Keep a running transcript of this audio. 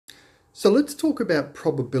So let's talk about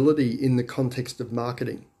probability in the context of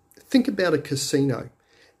marketing. Think about a casino.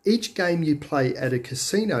 Each game you play at a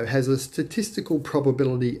casino has a statistical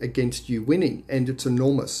probability against you winning, and it's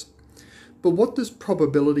enormous. But what does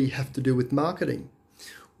probability have to do with marketing?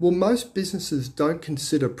 Well, most businesses don't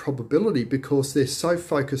consider probability because they're so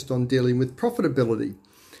focused on dealing with profitability.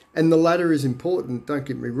 And the latter is important, don't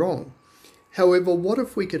get me wrong. However, what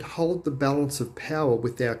if we could hold the balance of power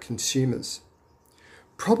with our consumers?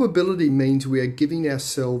 Probability means we are giving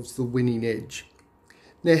ourselves the winning edge.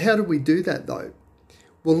 Now, how do we do that though?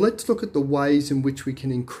 Well, let's look at the ways in which we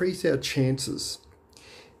can increase our chances.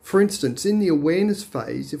 For instance, in the awareness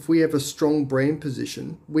phase, if we have a strong brand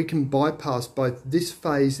position, we can bypass both this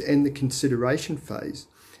phase and the consideration phase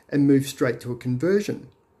and move straight to a conversion.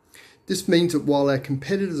 This means that while our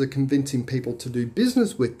competitors are convincing people to do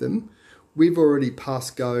business with them, we've already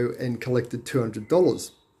passed go and collected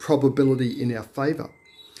 $200, probability in our favour.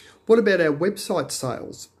 What about our website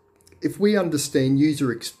sales? If we understand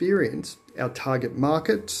user experience, our target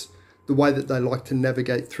markets, the way that they like to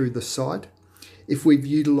navigate through the site, if we've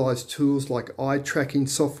utilised tools like eye tracking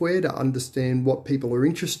software to understand what people are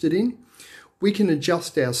interested in, we can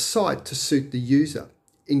adjust our site to suit the user,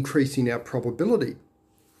 increasing our probability.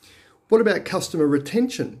 What about customer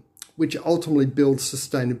retention, which ultimately builds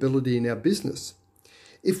sustainability in our business?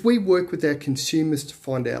 If we work with our consumers to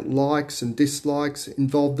find out likes and dislikes,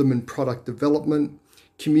 involve them in product development,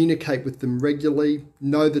 communicate with them regularly,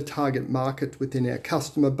 know the target market within our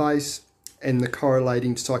customer base, and the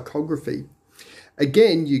correlating psychography,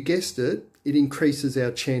 again, you guessed it, it increases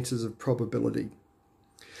our chances of probability.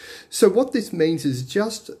 So what this means is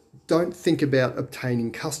just don't think about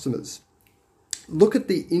obtaining customers. Look at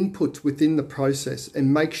the inputs within the process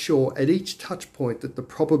and make sure at each touch point that the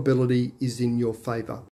probability is in your favour.